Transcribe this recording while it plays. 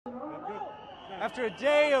After a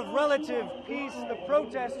day of relative peace, the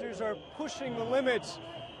protesters are pushing the limits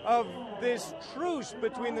of this truce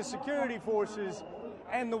between the security forces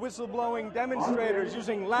and the whistleblowing demonstrators,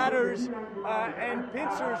 using ladders and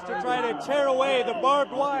pincers to try to tear away the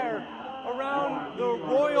barbed wire around the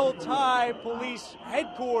Royal Thai Police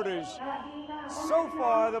headquarters. So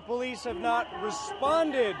far, the police have not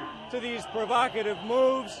responded to these provocative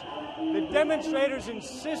moves. The demonstrators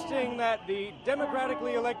insisting that the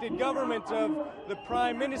democratically elected government of the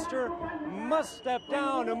Prime Minister must step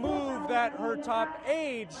down, a move that her top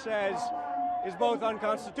aide says is both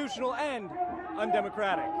unconstitutional and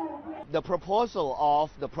undemocratic. The proposal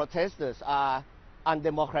of the protesters are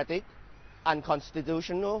undemocratic,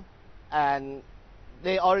 unconstitutional, and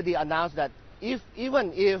they already announced that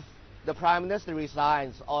even if the Prime Minister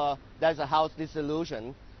resigns or there's a House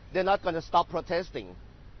dissolution, they're not going to stop protesting.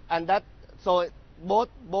 And so both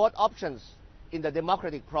options in the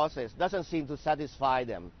democratic process doesn't seem to satisfy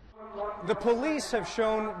them. The police have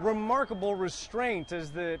shown remarkable restraint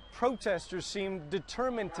as the protesters seem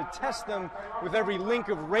determined to test them with every link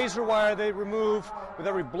of razor wire they remove, with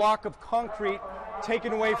every block of concrete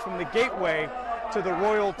taken away from the gateway to the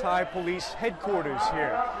Royal Thai Police headquarters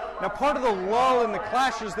here. Now, part of the lull in the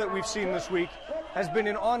clashes that we've seen this week has been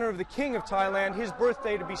in honor of the King of Thailand, his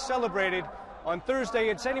birthday to be celebrated on Thursday.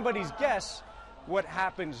 It's anybody's guess what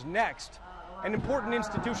happens next. An important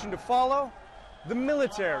institution to follow, the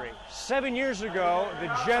military. 7 years ago,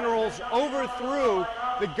 the generals overthrew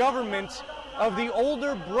the government of the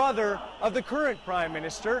older brother of the current Prime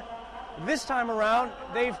Minister. This time around,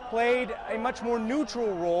 they've played a much more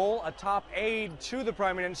neutral role. A top aide to the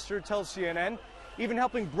Prime Minister tells CNN, even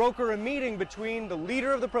helping broker a meeting between the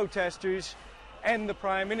leader of the protesters and the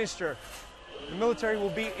Prime Minister. The military will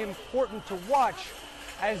be important to watch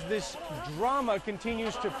as this drama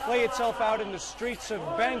continues to play itself out in the streets of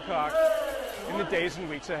Bangkok in the days and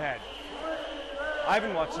weeks ahead.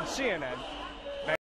 Ivan Watson, CNN.